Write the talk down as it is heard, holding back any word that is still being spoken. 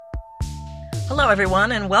Hello,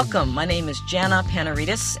 everyone, and welcome. My name is Jana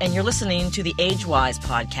Panaritis, and you're listening to the AgeWise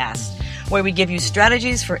podcast, where we give you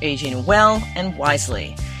strategies for aging well and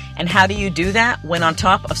wisely. And how do you do that when on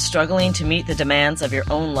top of struggling to meet the demands of your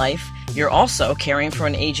own life, you're also caring for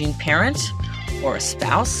an aging parent or a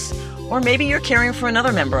spouse, or maybe you're caring for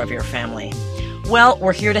another member of your family? Well,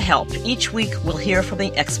 we're here to help. Each week, we'll hear from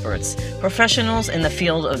the experts, professionals in the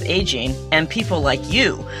field of aging, and people like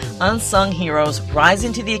you, unsung heroes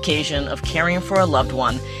rising to the occasion of caring for a loved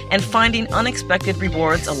one and finding unexpected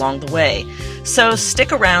rewards along the way. So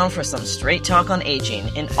stick around for some straight talk on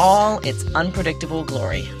aging in all its unpredictable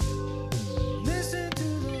glory.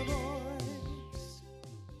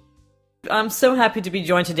 I'm so happy to be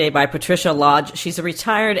joined today by Patricia Lodge. She's a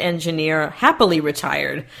retired engineer, happily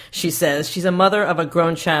retired, she says. She's a mother of a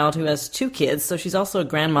grown child who has 2 kids, so she's also a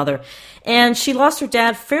grandmother. And she lost her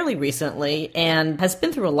dad fairly recently and has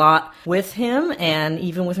been through a lot with him and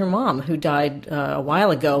even with her mom, who died a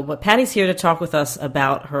while ago. But Patty's here to talk with us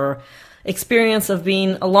about her experience of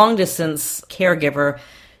being a long-distance caregiver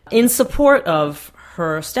in support of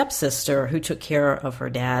her stepsister, who took care of her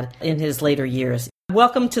dad in his later years.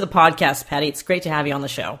 Welcome to the podcast, Patty. It's great to have you on the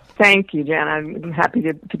show. Thank you, Jan. I'm happy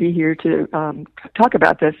to be here to talk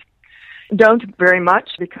about this. Don't very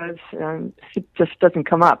much because it just doesn't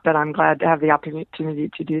come up, but I'm glad to have the opportunity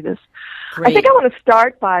to do this. Great. I think I want to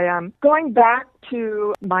start by going back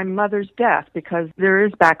to my mother's death because there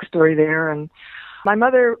is backstory there. And my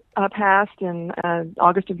mother passed in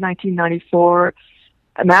August of 1994.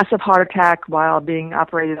 A massive heart attack while being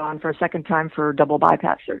operated on for a second time for double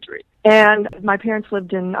bypass surgery. And my parents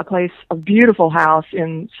lived in a beautiful house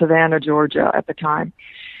in Savannah, Georgia at the time.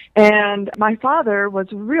 And my father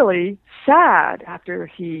was really sad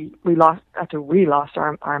after we lost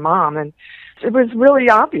our mom. And it was really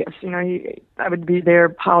obvious. You know, I would be there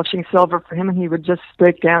polishing silver for him and he would just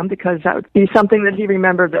break down because that would be something that he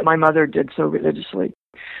remembered that my mother did so religiously.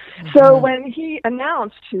 So when he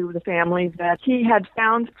announced to the family that he had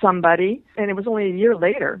found somebody, and it was only a year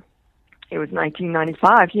later, it was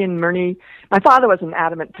 1995, he and Myrnie, my father was an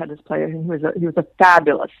adamant tennis player, and he was a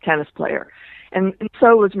fabulous tennis player, and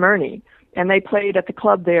so was Myrnie. And they played at the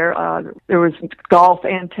club there. There was golf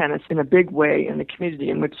and tennis in a big way in the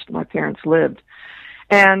community in which my parents lived.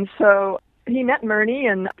 And so he met Myrnie,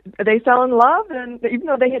 and they fell in love, and even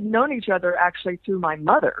though they had known each other actually through my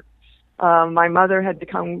mother had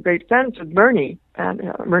become great friends with Myrnie, and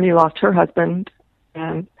Myrnie lost her husband,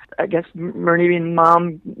 and I guess Myrnie and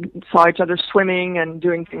Mom saw each other swimming and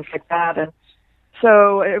doing things like that, and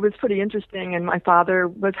so it was pretty interesting. And my father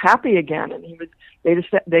was happy again, and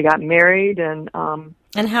they got married, and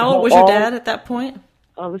how old was your dad at that point?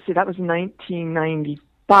 Let's see, that was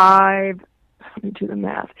 1995. Let me do the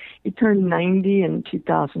math. He turned 90 in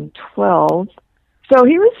 2012, so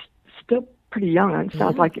he was still pretty young. It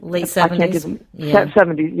sounds like late 70s. Yeah.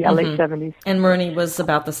 70s, yeah, late 70s. And Myrnie was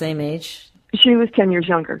about the same age? She was 10 years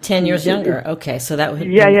younger. 10 years younger. Okay, so that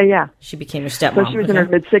would yeah. She became your stepmom. So she was in her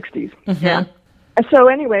mid-60s. Yeah. So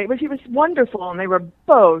anyway, he was wonderful, and they were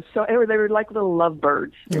both, they were like little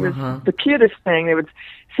lovebirds. It was the cutest thing. They would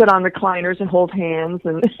sit on recliners and hold hands.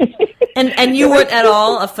 And you weren't at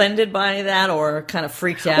all offended by that or kind of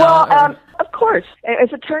freaked out? Well, of course.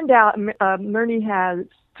 As it turned out, Myrnie has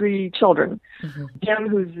 3 children. Jim,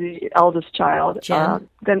 who's the eldest child.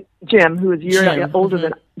 Then Jim, who is a year older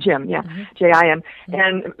than Jim, Jim,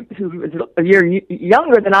 and who was a year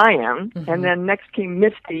younger than I am. And then next came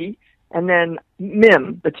Misty, and then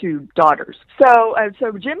Mim, the 2 daughters. So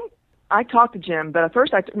Jim, I talked to Jim, but at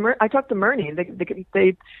first I talked to Myrnie. They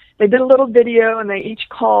did a little video, and they each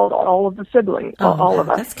called all of the siblings, all of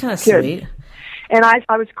us. That's kind of sweet. And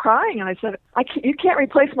I was crying, and I said, you can't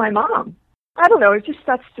replace my mom. I don't know. It's just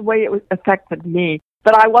that's the way it affected me.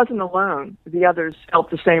 But I wasn't alone. The others felt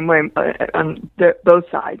the same way on both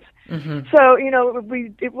sides. So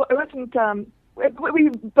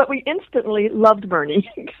but we instantly loved Myrnie,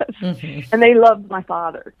 and they loved my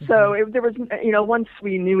father. So there was, once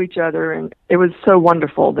we knew each other, and it was so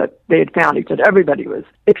wonderful that they had found each other. Everybody was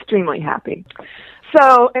extremely happy.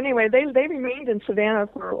 So anyway, they remained in Savannah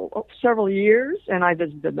for several years, and I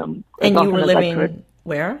visited them. And you were living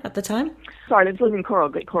where at the time? Sorry, I was living in Coral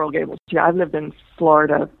Gables. Yeah, I've lived in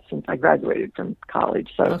Florida since I graduated from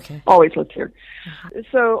college, so always lived here.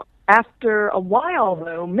 So after a while,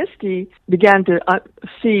 though, Misty began to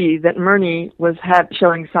see that Myrnie was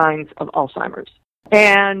showing signs of Alzheimer's.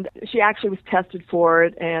 And she actually was tested for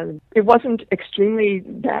it, and it wasn't extremely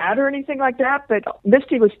bad or anything like that, but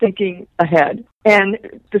Misty was thinking ahead and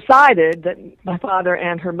decided that my father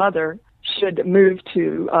and her mother should move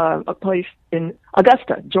to a place in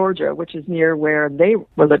Augusta, Georgia, which is near where they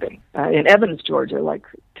were living, in Evans, Georgia, like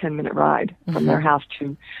 10-minute ride from their house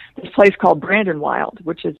to this place called Brandon-Wild,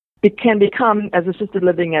 which is it can become as assisted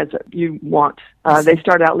living as you want. They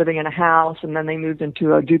started out living in a house, and then they moved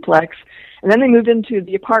into a duplex, and then they moved into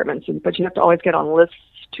the apartments. But you have to always get on lists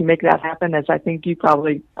to make that happen, as I think you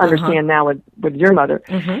probably understand now with your mother.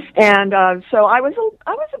 And so I was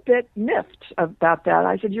a bit miffed about that.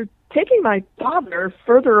 I said, "You're taking my father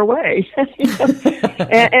further away."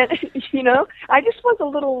 and you know, I just was a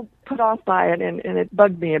little put off by it, and it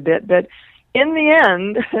bugged me a bit. But in the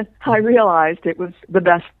end, I realized it was the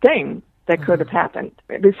best thing that could have happened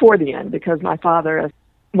before the end, because my father,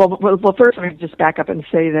 well, first let me just back up and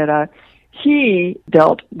say that he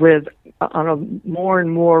dealt with, on a more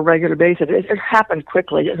and more regular basis, it happened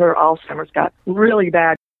quickly. Her Alzheimer's got really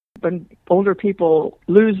bad. When older people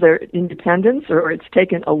lose their independence or it's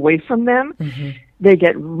taken away from them, they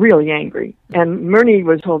get really angry. And Myrnie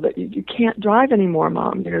was told that you can't drive anymore,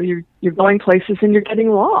 Mom. You know, you're going places and you're getting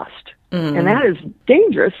lost. And that is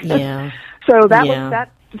dangerous. Yeah. So that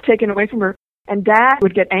was taken away from her. And Dad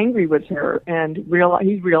would get angry with her, and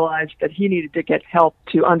he realized that he needed to get help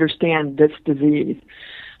to understand this disease.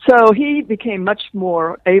 So he became much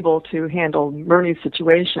more able to handle Myrnie's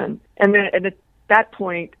situation. And then at that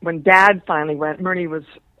point, when Dad finally went, Myrnie was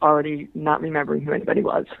already not remembering who anybody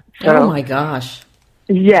was. So, oh, my gosh.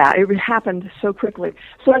 Yeah, it happened so quickly.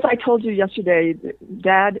 So as I told you yesterday,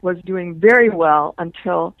 Dad was doing very well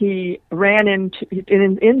until he ran into,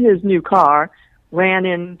 in his new car, ran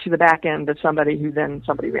into the back end of somebody who then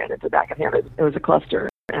somebody ran into the back of him. It was a cluster.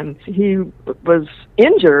 And he was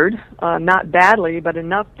injured, not badly, but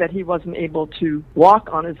enough that he wasn't able to walk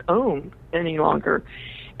on his own any longer.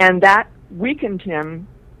 And that weakened him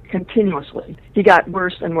continuously. He got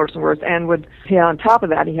worse and worse and worse. And on top of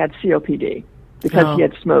that, he had COPD because he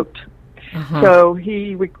had smoked. So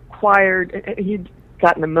he'd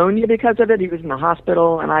got pneumonia because of it. He was in the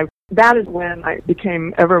hospital. And that is when I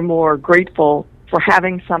became ever more grateful for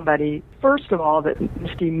having somebody, first of all, that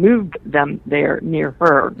Misty moved them there near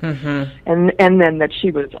her, and then that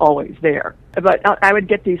she was always there. But I would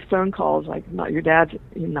get these phone calls like, "Your dad's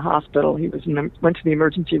in the hospital. He went to the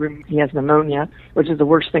emergency room. He has pneumonia," which is the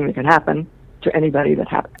worst thing that can happen to anybody that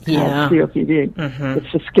has COPD.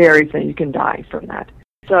 It's a scary thing. You can die from that.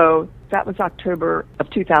 So that was October of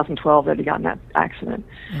 2012 that he got in that accident.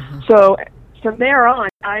 So from there on,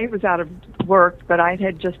 I was out of work, but I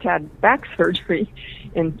had just had back surgery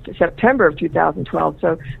in September of 2012.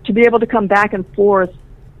 So to be able to come back and forth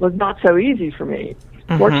was not so easy for me.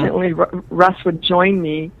 Fortunately, Russ would join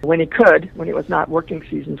me when he could, when it was not working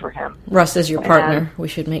season for him. Russ is your partner, we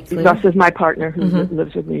should make clear. Russ is my partner who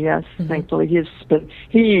lives with me, yes. Thankfully,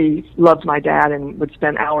 he loves my dad and would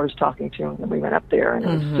spend hours talking to him when we went up there, and it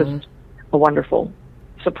was just a wonderful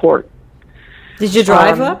support. Did you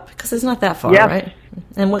drive up? Because it's not that far, right?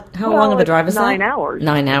 And how long of a drive is that? 9 hours.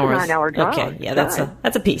 9 hours. 9 hour drive. Okay, yeah, that's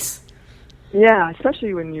a piece. Yeah,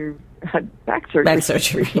 especially when you had back surgery. Back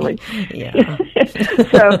surgery. Recently. Yeah.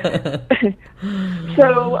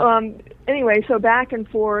 Anyway, so back and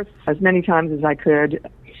forth as many times as I could.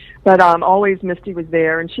 But always Misty was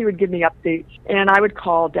there, and she would give me updates. And I would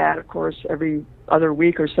call Dad, of course, every other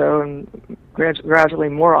week or so, and gradually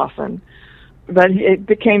more often. But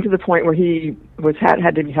it came to the point where he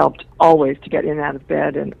had to be helped always to get in and out of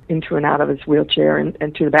bed and into and out of his wheelchair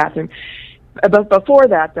and to the bathroom. But before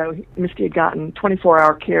that, though, Misty had gotten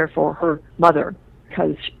 24-hour care for her mother,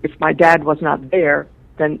 because if my dad was not there,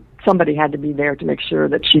 then somebody had to be there to make sure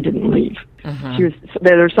that she didn't leave.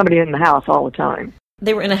 There was somebody in the house all the time.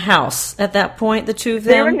 They were in a house at that point, the two of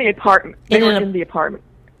them? They were in the apartment. They were in the apartment.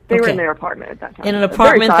 They were in their apartment at that time. In an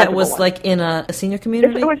apartment that was like in a senior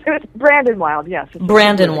community? It was Brandon-Wild, yes.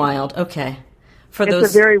 Brandon-Wild, okay.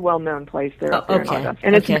 It's a very well-known place there.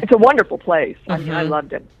 And it's a wonderful place. I mean, I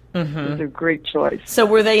loved it. It was a great choice. So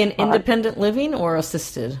were they in independent living or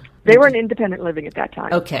assisted? They were in independent living at that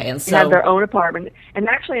time. Okay, and so... They had their own apartment. And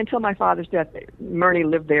actually, until my father's death, Myrnie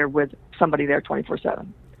lived there with somebody there 24/7.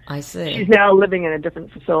 I see. She's now living in a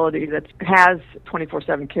different facility that has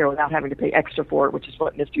 24/7 care without having to pay extra for it, which is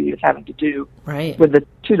what Misty is having to do with the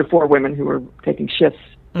 2 to 4 women who were taking shifts,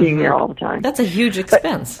 being there all the time. That's a huge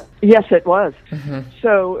expense. But, yes, it was.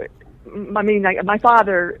 So, I mean, my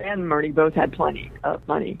father and Myrnie both had plenty of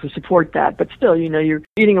money to support that, but still, you're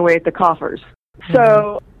eating away at the coffers.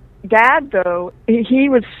 So, Dad, though, he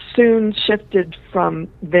was soon shifted from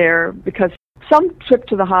there because some trip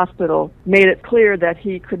to the hospital made it clear that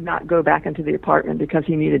he could not go back into the apartment because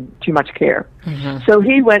he needed too much care. Mm-hmm. So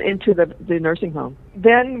he went into the nursing home.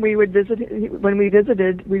 Then we would when we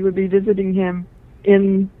visited, we would be visiting him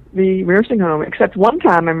in the nursing home. Except one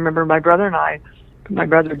time, I remember my brother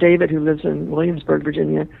David, who lives in Williamsburg,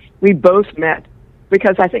 Virginia, we both met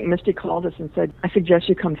because I think Misty called us and said, I suggest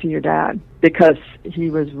you come see your dad because he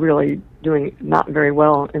was really doing not very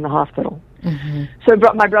well in the hospital. Mm-hmm. So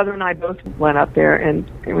my brother and I both went up there and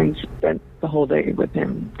we spent the whole day with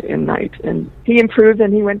him and night. And he improved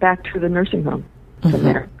and he went back to the nursing home from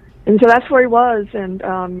there. And so that's where he was. And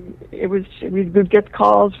we would get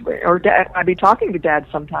calls, or Dad, I'd be talking to Dad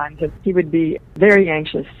sometimes, and he would be very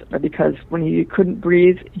anxious because when he couldn't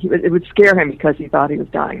breathe, it would scare him because he thought he was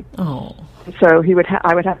dying. Oh. So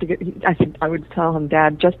I would tell him,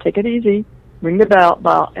 Dad, just take it easy, ring the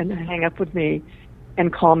bell, and hang up with me,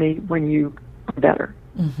 and call me when you are better.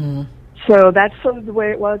 Mm-hmm. So that's sort of the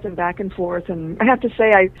way it was, and back and forth. And I have to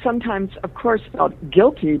say, I sometimes, of course, felt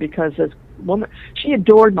guilty because as a woman, she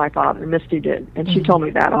adored my father, Misty did, and she told me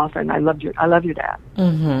that often. I love you, Dad.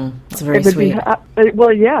 Mm-hmm. It's very sweet.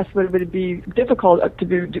 Well, yes, but it would be difficult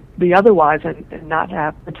to be otherwise and not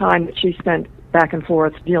have the time that she spent back and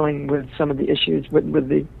forth dealing with some of the issues with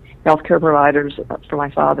the healthcare providers for my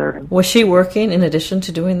father. Was she working in addition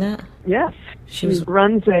to doing that? Yes. She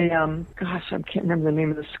runs a, I can't remember the name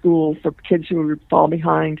of the school for kids who fall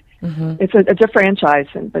behind. Mm-hmm. It's a franchise,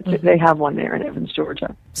 but they have one there in Evans,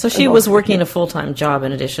 Georgia. So she was working a full-time job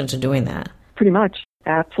in addition to doing that? Pretty much.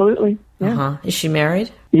 Absolutely. Yeah. Uh-huh. Is she married?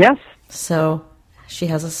 Yes. So she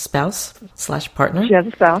has a spouse/partner? She has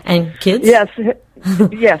a spouse. And kids? Yes.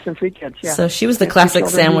 Yes, and 3 kids, yeah. So she was the classic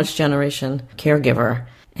sandwich generation caregiver.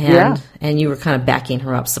 And you were kind of backing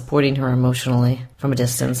her up, supporting her emotionally from a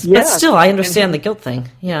distance. Yes. But still, I understand the guilt thing.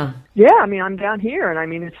 Yeah. Yeah, I mean, I'm down here, and I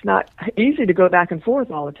mean, it's not easy to go back and forth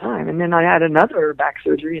all the time. And then I had another back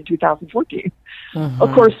surgery in 2014. Mm-hmm.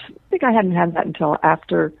 Of course, I think I hadn't had that until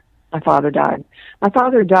after my father died. My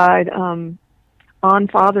father died on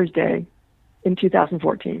Father's Day in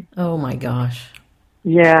 2014. Oh, my gosh.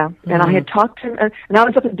 Yeah, and I had talked to him, and I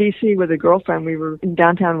was up in D.C. with a girlfriend. We were in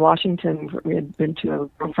downtown Washington. We had been to a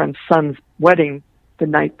girlfriend's son's wedding the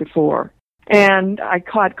night before. And I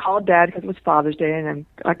called Dad because it was Father's Day, and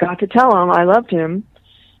I got to tell him I loved him,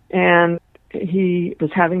 and he was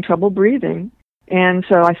having trouble breathing. And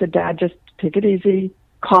so I said, Dad, just take it easy.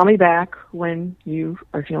 Call me back when you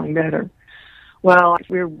are feeling better. Well,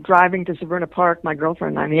 we were driving to Severna Park, my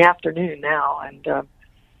girlfriend and I, in the afternoon now, and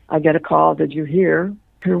I get a call. Did you hear?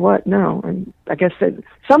 Hear what? No. And I guess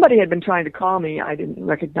somebody had been trying to call me. I didn't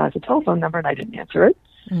recognize the telephone number, and I didn't answer it,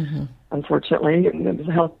 unfortunately. And it was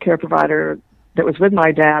a health care provider that was with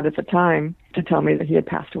my dad at the time to tell me that he had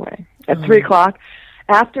passed away. At 3 o'clock,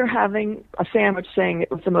 after having a sandwich, saying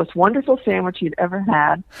it was the most wonderful sandwich he'd ever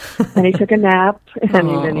had, and he took a nap, and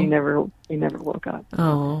then he never woke up.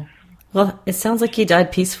 Oh. Well, it sounds like he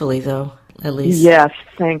died peacefully, though. At least. Yes,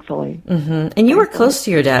 thankfully. Mm-hmm. And you were close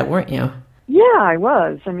to your dad, weren't you? Yeah, I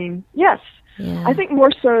was. I mean, yes. Yeah. I think more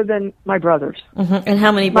so than my brothers. Mm-hmm. And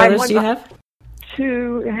how many brothers do you have?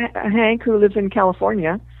 2, Hank, who lives in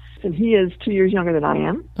California, and he is 2 years younger than I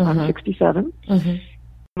am. I'm 67. Mm-hmm.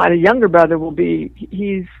 My younger brother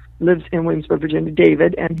he lives in Williamsburg, Virginia,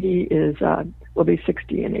 David, and he will be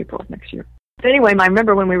 60 in April next year. Anyway, I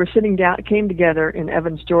remember when we were came together in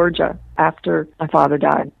Evans, Georgia, after my father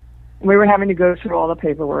died. We were having to go through all the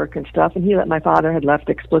paperwork and stuff, and my father had left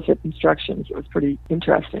explicit instructions. It was pretty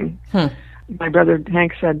interesting. My brother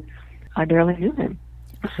Hank said, I barely knew him.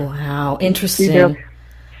 Wow, interesting.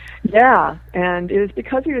 Yeah, and it was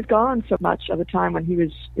because he was gone so much of the time when he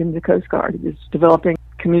was in the Coast Guard. He was developing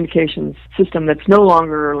a communications system that's no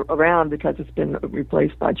longer around because it's been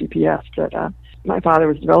replaced by GPS. But my father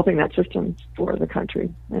was developing that system for the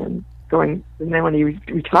country. And then when he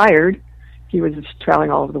retired, he was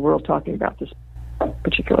traveling all over the world talking about this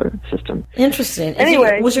particular system. Interesting.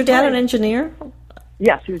 Anyway, was your dad an engineer?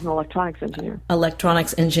 Yes, he was an electronics engineer.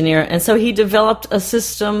 Electronics engineer. And so he developed a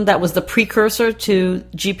system that was the precursor to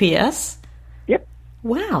GPS? Yep.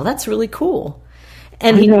 Wow, that's really cool.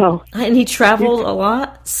 And I know. And he traveled a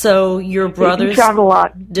lot, so your brothers traveled a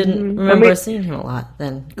lot. Didn't remember seeing him a lot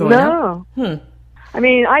then growing up? No. I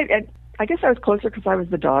mean, I guess I was closer because I was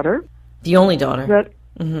the daughter. The only daughter.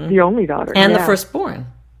 The only daughter. And the firstborn.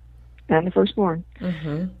 And the firstborn.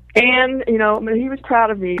 Mm-hmm. And, he was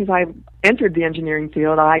proud of me because I entered the engineering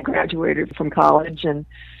field. I graduated from college. And,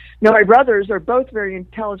 my brothers are both very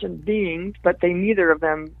intelligent beings, but they neither of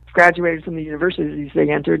them graduated from the universities they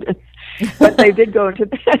entered, but they did go into.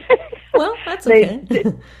 Well, that's okay.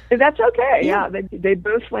 That's okay. Yeah, they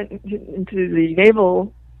both went into the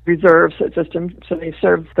Naval Reserve system, so they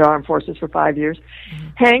served the armed forces for 5 years. Mm-hmm.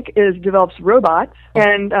 Hank develops robots,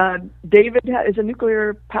 and David is a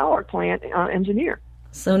nuclear power plant engineer.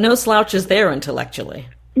 So no slouches there intellectually.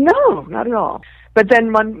 No, not at all. But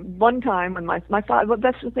then one time when my father, well,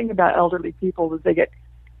 that's the thing about elderly people, is they get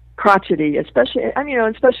crotchety, especially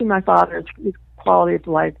my father. His quality of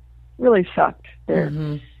life really sucked there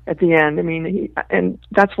at the end. I mean, and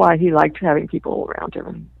that's why he liked having people around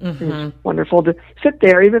him. And it was wonderful to sit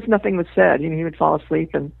there, even if nothing was said. He would fall asleep,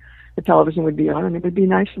 and the television would be on, and it would be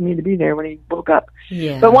nice for me to be there when he woke up.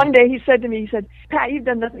 Yeah. But one day he said to me, "Pat, you've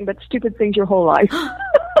done nothing but stupid things your whole life."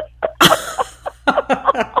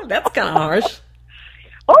 That's kind of harsh.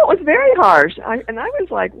 Oh, it was very harsh. I was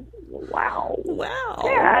like, wow,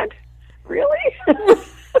 Dad, really?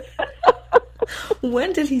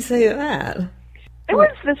 When did he say that? It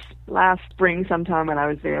was this last spring sometime when I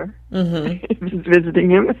was there.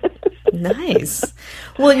 Visiting him. Nice.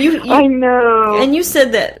 Well, I know. And you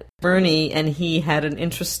said that Bernie and he had an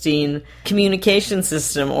interesting communication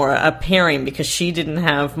system, or a pairing, because she didn't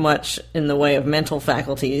have much in the way of mental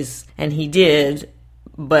faculties, and he did,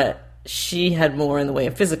 but she had more in the way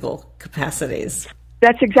of physical capacities.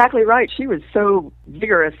 That's exactly right. She was so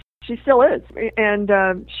vigorous. She still is.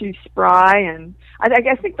 And she's spry. And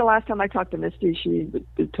I think the last time I talked to Misty, she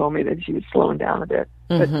told me that she was slowing down a bit.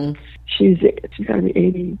 But she's got to be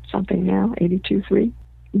 80-something now, 82, 3.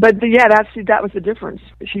 But yeah, that was the difference.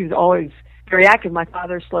 She was always very active. My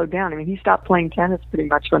father slowed down. I mean, he stopped playing tennis pretty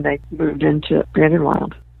much when they moved into Brandon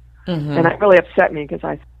Wild. And that really upset me, because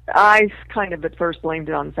I kind of at first blamed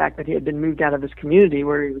it on the fact that he had been moved out of his community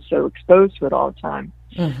where he was so exposed to it all the time.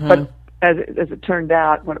 But as it turned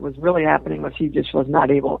out, what was really happening was he just was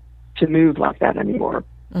not able to move like that anymore.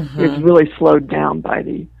 He was really slowed down by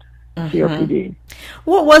the COPD.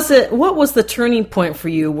 What was the turning point for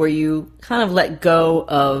you where you kind of let go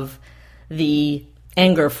of the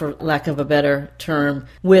anger, for lack of a better term,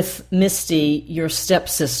 with Misty, your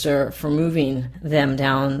stepsister, for moving them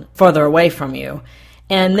down farther away from you,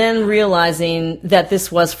 and then realizing that this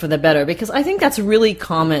was for the better? Because I think that's really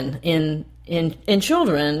common in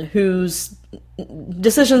children whose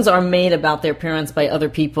decisions are made about their parents by other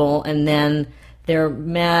people, and then they're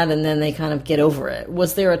mad, and then they kind of get over it.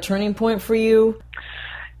 Was there a turning point for you?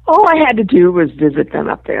 All I had to do was visit them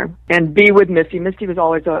up there and be with Misty. Misty was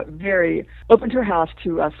always very open to her house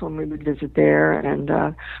to us when we would visit there. And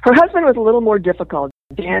her husband was a little more difficult.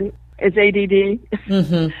 Dan is ADD,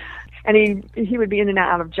 and he would be in and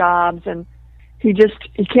out of jobs, and he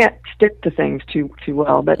can't stick to things too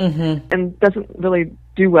well, but and doesn't really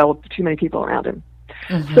do well with too many people around him.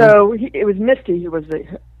 So it was Misty who was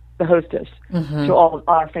the hostess to all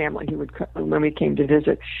our family who would when we came to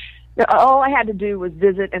visit. All I had to do was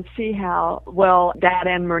visit and see how well Dad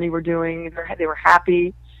and Myrnie were doing. They were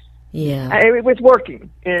happy. Yeah, it was working,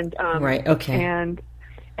 and right, okay. And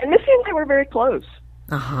Misty and I were very close.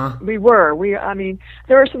 We were. I mean,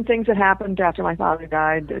 there were some things that happened after my father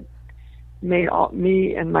died that made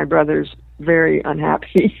me and my brothers very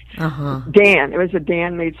unhappy.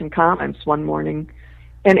 Dan made some comments one morning,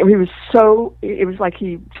 and it was like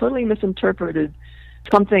he totally misinterpreted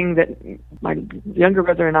something that my younger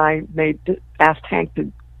brother and I asked Hank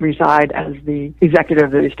to reside as the executive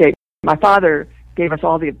of the estate. My father gave us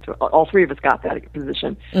all three of us got that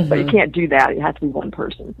position, but you can't do that. It has to be one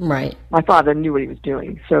person. Right. We father knew what he was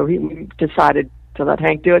doing, so he decided to let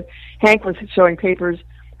Hank do it. Hank was showing papers,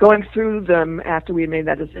 going through them after we had made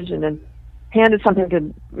that decision, and handed something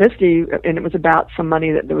to Misty, and it was about some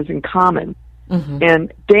money that was in common.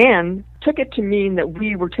 And Dan took it to mean that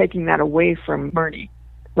we were taking that away from Myrnie,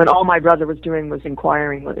 when all my brother was doing was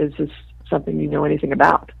inquiring, is this something you know anything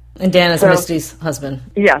about? And Dan is Misty's husband.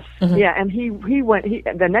 Yes. Yeah, and he went,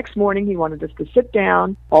 the next morning he wanted us to sit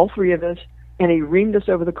down, all three of us, and he reamed us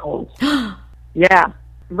over the coals. Yeah.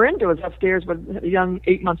 Brenda was upstairs with a young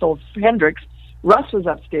 8-month-old Hendrix. Russ was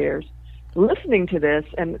upstairs listening to this,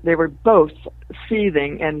 and they were both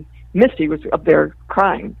seething, and Misty was up there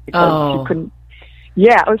crying because she couldn't.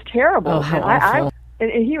 Yeah, it was terrible. Oh, how awful.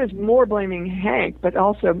 And he was more blaming Hank, but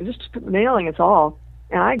also just nailing us all.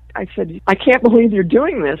 And I said, I can't believe you're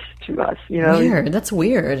doing this to us. You know, weird. That's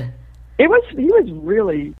weird. He was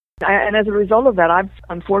really, and as a result of that, I've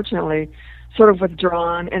unfortunately sort of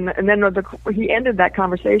withdrawn. And then he ended that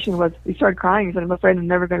conversation with, he started crying. He said, I'm afraid I'm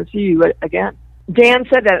never going to see you again. Dan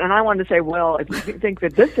said that, and I wanted to say, well, if you think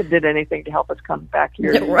that this did anything to help us come back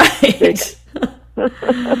here. Right.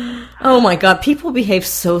 Oh, my God. People behave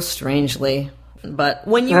so strangely But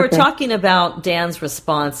when you were talking about Dan's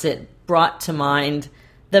response, it brought to mind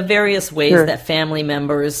the various ways that family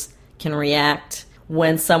members can react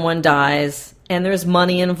when someone dies and there's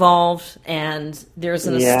money involved and there's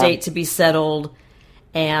an estate to be settled.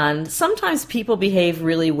 And sometimes people behave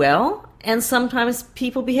really well and sometimes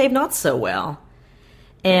people behave not so well.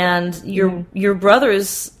 And your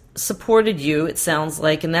brothers supported you, it sounds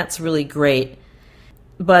like, and that's really great.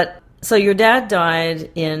 But so your dad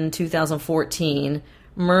died in 2014.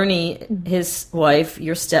 Myrnie, his wife,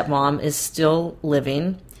 your stepmom, is still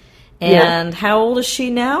living. And how old is she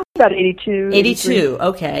now? About 82. 82,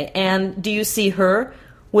 okay. And do you see her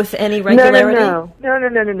with any regularity?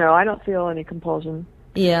 No. I don't feel any compulsion.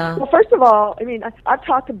 Yeah. Well, first of all, I mean, I've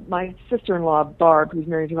talked to my sister-in-law, Barb, who's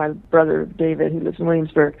married to my brother, David, who lives in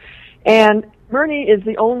Williamsburg. And Myrnie is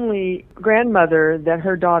the only grandmother that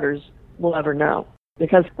her daughters will ever know.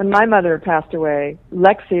 Because when my mother passed away,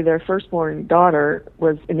 Lexi, their firstborn daughter,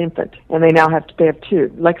 was an infant. And they have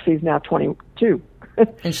two. Lexi's now 22.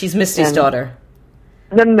 And she's Misty's daughter.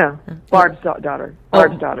 No. Barb's daughter.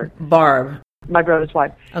 Barb's daughter. Barb. My brother's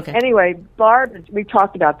wife. Okay. Anyway, Barb, we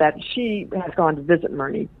talked about that. She has gone to visit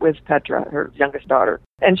Myrnie with Petra, her youngest daughter.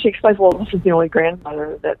 And she explains, well, this is the only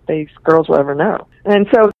grandmother that these girls will ever know. And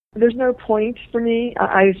so there's no point for me.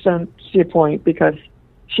 I just don't see a point because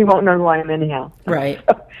she won't know who I am anyhow. Right.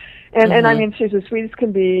 And I mean, she's as sweet as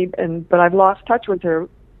can be, but I've lost touch with her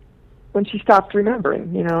when she stopped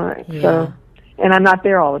remembering, So, and I'm not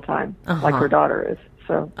there all the time like her daughter is.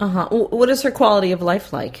 So. What is her quality of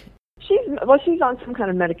life like? She's on some kind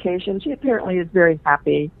of medication. She apparently is very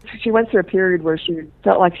happy. She went through a period where she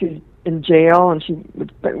felt like she was in jail, and she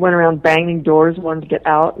went around banging doors, wanted to get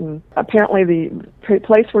out. And apparently the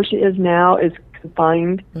place where she is now is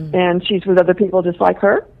confined, and she's with other people just like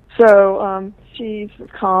her. So she's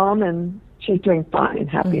calm, and she's doing fine and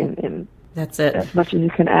happy, and that's it. As much as you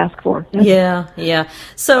can ask for. Yeah.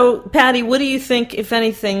 So, Patty, what do you think, if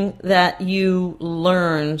anything, that you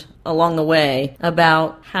learned along the way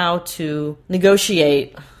about how to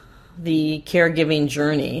negotiate the caregiving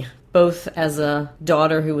journey, both as a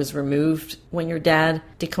daughter who was removed when your dad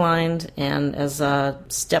declined and as a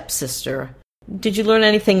stepsister? Did you learn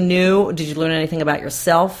anything new? Did you learn anything about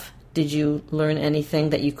yourself? Did you learn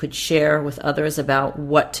anything that you could share with others about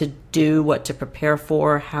what to do, what to prepare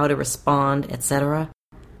for, how to respond, etc.?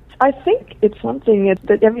 I think it's something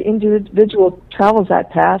that every individual travels that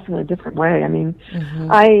path in a different way. I mean,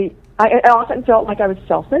 I often felt like I was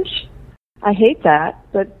selfish. I hate that,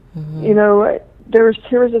 but,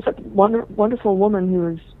 here was this wonderful woman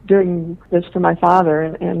who was doing this for my father,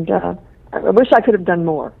 and I wish I could have done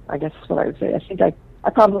more, I guess is what I would say. I think I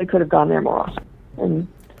probably could have gone there more often.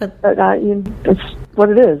 But it's what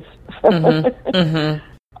it is.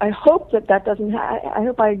 I hope that doesn't I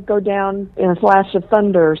hope I go down in a flash of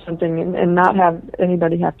thunder or something and not have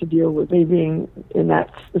anybody have to deal with me being in the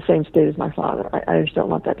same state as my father. I just don't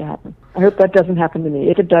want that to happen. I hope that doesn't happen to me.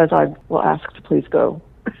 If it does, I will ask to please go.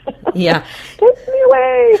 Yeah. Take me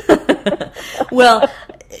away. Well,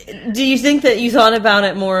 do you think that you thought about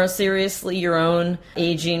it more seriously, your own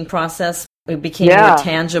aging process? It became more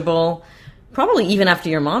tangible, probably even after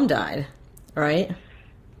your mom died, right?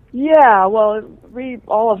 Yeah, well,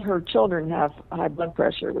 all of her children have high blood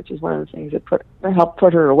pressure, which is one of the things that helped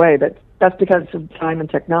put her away. But that's because of time and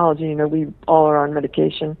technology. We all are on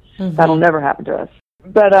medication. That'll never happen to us.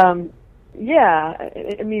 But I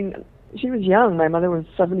mean, she was young. My mother was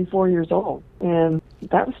 74 years old, and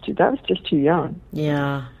that was just too young.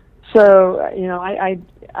 Yeah. So I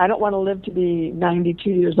don't want to live to be 92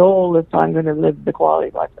 years old if I'm going to live the quality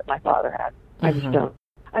of life that my father had. I just don't.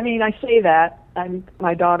 I mean, I say that.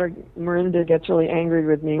 My daughter, Miranda, gets really angry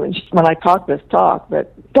with me when I talk this talk,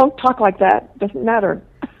 but don't talk like that. Doesn't matter.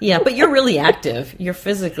 Yeah, but you're really active. You're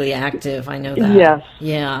physically active. I know that. Yes.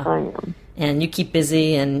 Yeah. I am. And you keep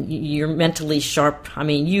busy and you're mentally sharp. I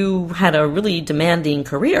mean, you had a really demanding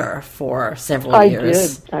career for several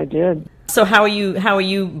years. I did. So how are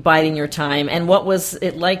you biding your time? And what was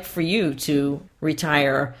it like for you to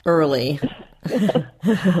retire early?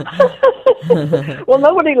 Well,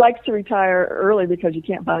 nobody likes to retire early because you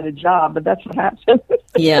can't find a job, but that's what happened.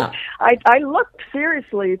 Yeah. I looked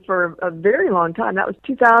seriously for a very long time. That was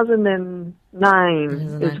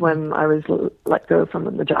 2009 is when I was let go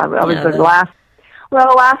from the job. I was the last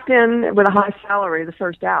in with a high salary, the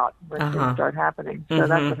first out when things started happening. So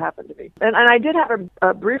that's what happened to me. And I did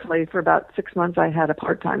have briefly, for about 6 months, I had a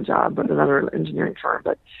part-time job with another engineering firm,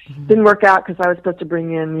 but didn't work out because I was supposed to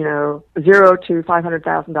bring in, $0 to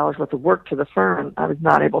 $500,000 worth of work to the firm, and I was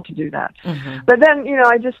not able to do that. But then,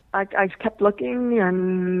 I kept looking,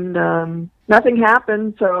 and nothing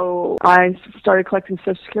happened, so I started collecting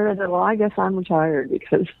Social Security. I said, well, I guess I'm retired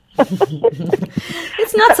because...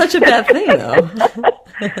 It's not such a bad thing, though.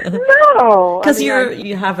 No. Because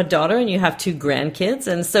you have a daughter and you have 2 grandkids,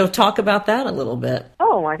 and so talk about that a little bit.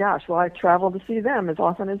 Oh, my gosh. Well, I travel to see them as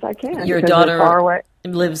often as I can. Your daughter far away.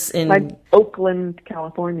 Lives in... Oakland,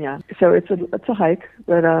 California. So it's a hike,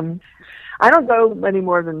 but... I don't go any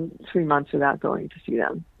more than 3 months without going to see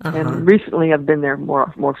them. And recently I've been there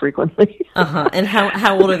more frequently. And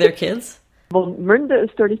how old are their kids? Well, Miranda is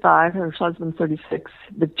 35, her husband's 36.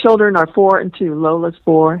 The children are 4 and 2. Lola's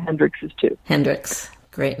 4, Hendrix is 2. Hendrix,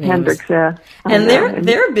 great names. Hendrix, yeah. And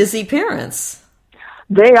they're busy parents.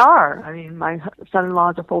 They are. I mean, my son-in-law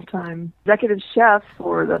is a full-time executive chef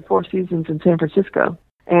for the Four Seasons in San Francisco.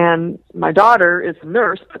 And my daughter is a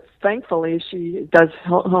nurse, but thankfully she does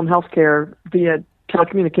home health care via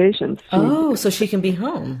telecommunications. So she can be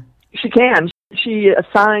home. She can. She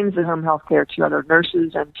assigns the home health care to other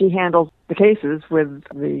nurses, and she handles the cases with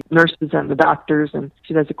the nurses and the doctors, and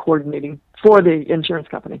she does the coordinating for the insurance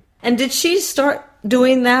company. And did she start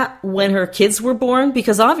doing that when her kids were born?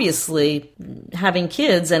 Because obviously having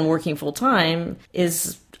kids and working full-time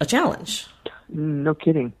is a challenge. No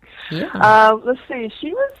kidding. Yeah. Let's see.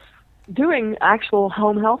 She was doing actual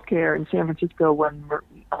home health care in San Francisco when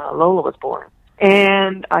Lola was born.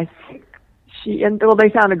 And I think they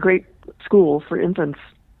found a great school for infants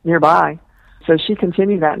nearby. So she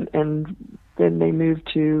continued that, and then they moved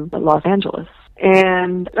to Los Angeles.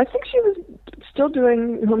 And I think she was still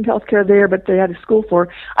doing home health care there, but they had a school for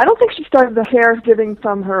her. I don't think she started the caregiving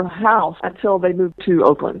from her house until they moved to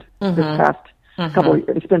Oakland this past couple of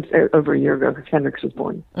years. It's been over a year ago because Hendrix was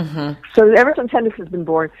born. So ever since Hendrix has been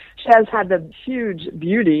born, she has had the huge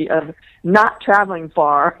beauty of not traveling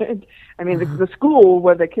far. I mean, the school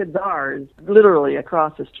where the kids are is literally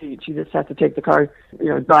across the street. She just has to take the car,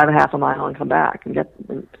 drive a half a mile and come back and get.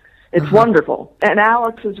 It's wonderful. And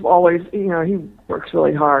Alex is always, he works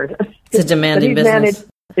really hard. It's a demanding business.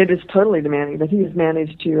 It is totally demanding, but he has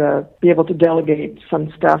managed to be able to delegate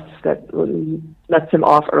some stuff that lets him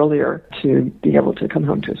off earlier to be able to come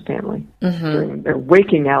home to his family during their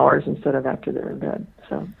waking hours instead of after they're in bed.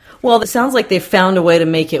 So, well, it sounds like they've found a way to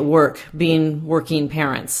make it work, being working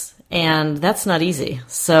parents. And that's not easy.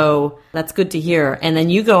 So that's good to hear. And then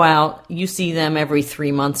you go out, you see them every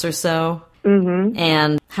 3 months or so.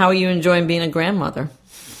 And how are you enjoying being a grandmother?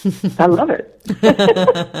 I love it.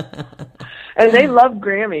 And they love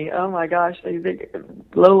Grammy. Oh my gosh.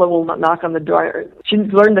 Lola will not knock on the door. She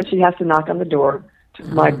learned that she has to knock on the door to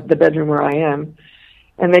the bedroom where I am.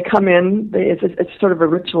 And they come in. It's sort of a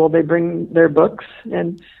ritual. They bring their books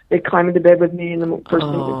and they climb into bed with me. And the first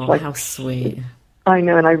thing it's like, how sweet. I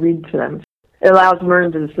know, and I read to them. It allows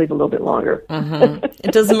Miranda to sleep a little bit longer.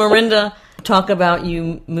 Does Miranda talk about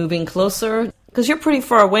you moving closer? Because you're pretty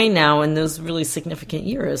far away now in those really significant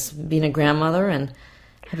years, being a grandmother. And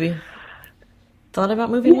have you thought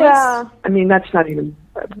about moving west? Yeah, I mean, that's not even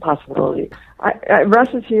a possibility. Russ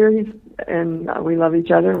is here, and we love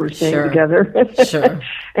each other. We're staying together.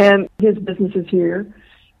 And his business is here.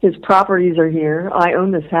 His properties are here. I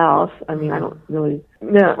own this house. I mean, I don't really...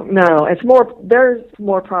 No. There's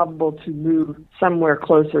more probable to move somewhere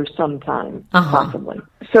closer sometime, possibly.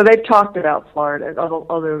 So they've talked about Florida,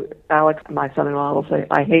 although Alex, my son-in-law, will say,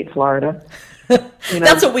 I hate Florida.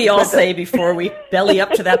 That's what we all say before we belly up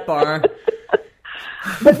to that bar.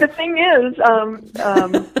 But the thing is,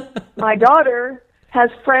 my daughter has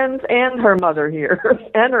friends and her mother here,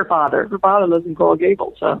 and her father. Her father lives in Coral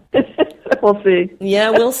Gables, so we'll see.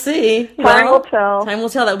 Yeah, we'll see. Time will tell. Time will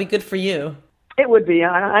tell. That would be good for you. It would be.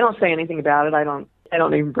 I don't say anything about it. I don't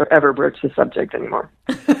even ever broach the subject anymore.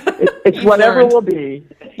 It's whatever will be.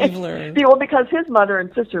 You've learned. Well, because his mother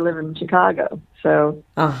and sister live in Chicago, so.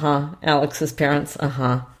 Alex's parents.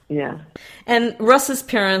 Yeah. And Russ's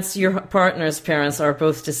parents, your partner's parents, are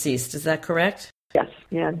both deceased. Is that correct? Yes.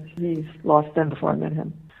 Yeah. He's lost them before I met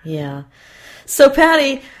him. Yeah. So,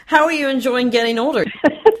 Patty, how are you enjoying getting older?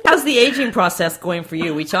 How's the aging process going for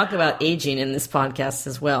you? We talk about aging in this podcast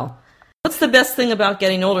as well. What's the best thing about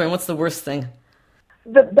getting older, and what's the worst thing?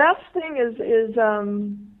 The best thing is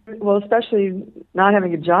well, especially not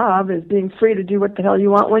having a job, is being free to do what the hell you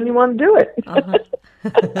want when you want to do it.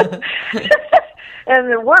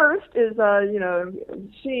 And the worst is,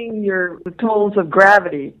 seeing the tolls of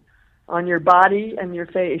gravity on your body and your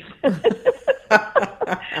face.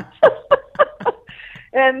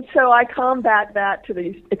 And so I combat that to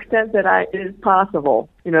the extent that it is possible,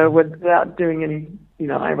 without doing any,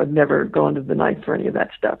 I would never go into the knife for any of that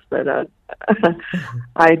stuff. But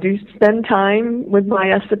I do spend time with my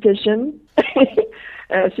esthetician.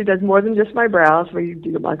 She does more than just my brows. We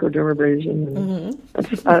do microdermabrasion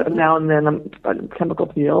and now and then a chemical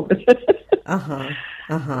peel. But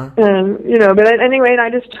anyway, I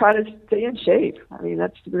just try to stay in shape. I mean,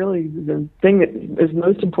 that's really the thing that is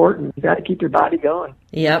most important. You got to keep your body going.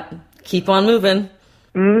 Yep. Keep on moving.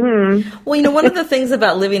 Mm-hmm. Well, one of the things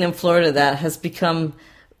about living in Florida that I've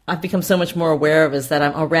become so much more aware of is that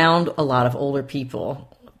I'm around a lot of older people.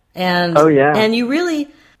 And, oh, yeah. And you really,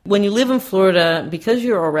 when you live in Florida, because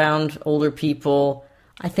you're around older people,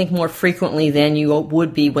 I think more frequently than you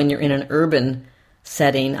would be when you're in an urban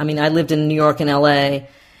setting. I mean, I lived in New York and LA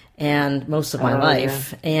and most of my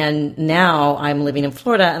life. Yeah. And now I'm living in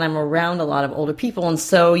Florida and I'm around a lot of older people. And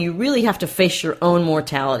so you really have to face your own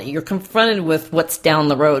mortality. You're confronted with what's down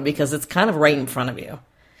the road because it's kind of right in front of you.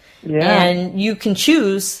 Yeah. And you can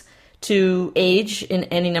choose to age in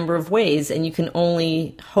any number of ways, and you can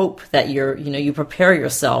only hope that you prepare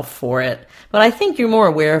yourself for it. But I think you're more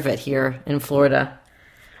aware of it here in Florida.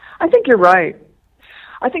 I think you're right.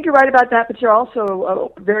 I think you're right about that, but you're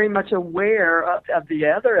also very much aware of the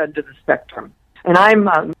other end of the spectrum. And I'm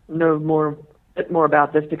know bit more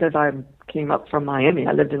about this because I came up from Miami.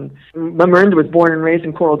 Marinda was born and raised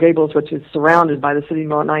in Coral Gables, which is surrounded by the city of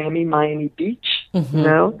Miami Beach,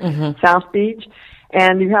 South Beach.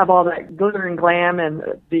 And you have all that glitter and glam and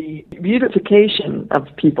the beautification of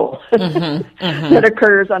people that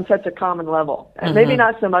occurs on such a common level. And maybe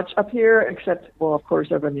not so much up here, except, well, of course,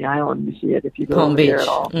 over in the island you see it if you go Palm over Beach. there at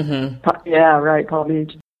all. Yeah, right, Palm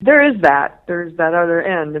Beach. There is that. There's that other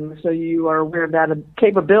end, and so you are aware of that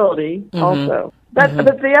capability also. But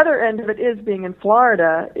the other end of it is being in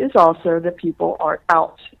Florida is also that people are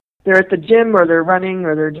out. They're at the gym or they're running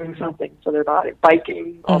or they're doing something for their body,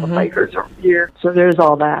 biking. All the bikers are here. So there's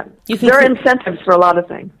all that. There are incentives for a lot of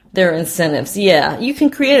things. There are incentives, yeah. You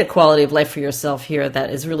can create a quality of life for yourself here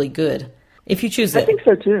that is really good if you choose it. I think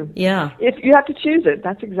so, too. Yeah. If you have to choose it,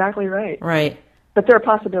 that's exactly right. Right. But there are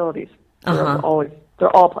possibilities. They're all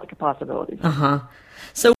possibilities.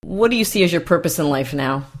 So what do you see as your purpose in life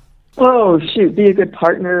now? Oh, shoot. Be a good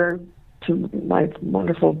partner to my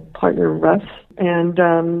wonderful partner, Russ, and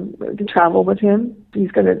travel with him.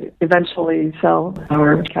 He's going to eventually sell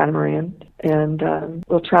our catamaran, and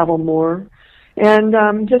we'll travel more.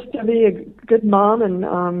 And just to be a good mom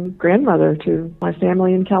and grandmother to my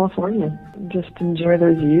family in California. Just enjoy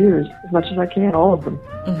those years as much as I can, all of them.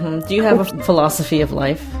 Do you have a philosophy of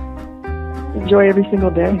life? Enjoy every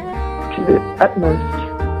single day to the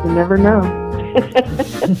utmost. You never know.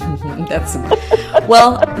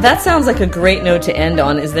 That sounds like a great note to end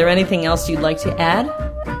on. Is there anything else you'd like to add?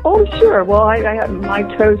 Oh, sure. Well, my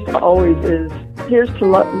toast always is, here's to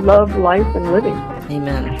love life and living.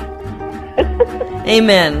 Amen.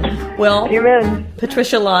 Amen. Well, amen.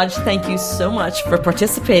 Patricia Lodge, thank you so much for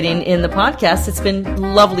participating in the podcast. It's been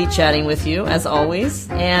lovely chatting with you, as always.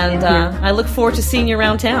 And I look forward to seeing you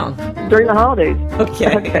around town. During the holidays.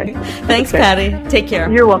 Okay. Thanks, Patty. Take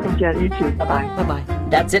care. You're welcome, Jen. You too. Bye-bye. Bye-bye.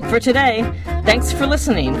 That's it for today. Thanks for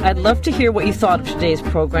listening. I'd love to hear what you thought of today's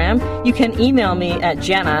program. You can email me at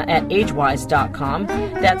jana@agewise.com.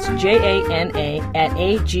 That's JANA at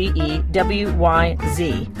AGEWYZ,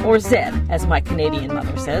 or Z, as my Canadian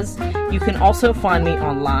mother says. You can also find me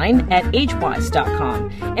online at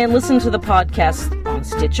agewise.com and listen to the podcast on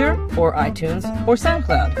Stitcher or iTunes or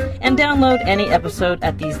SoundCloud, and download any episode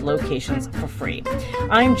at these locations for free.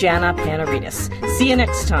 I'm Jana Panaritis. See you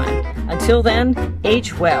next time. Until then,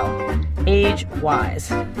 age well, age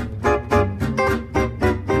wise.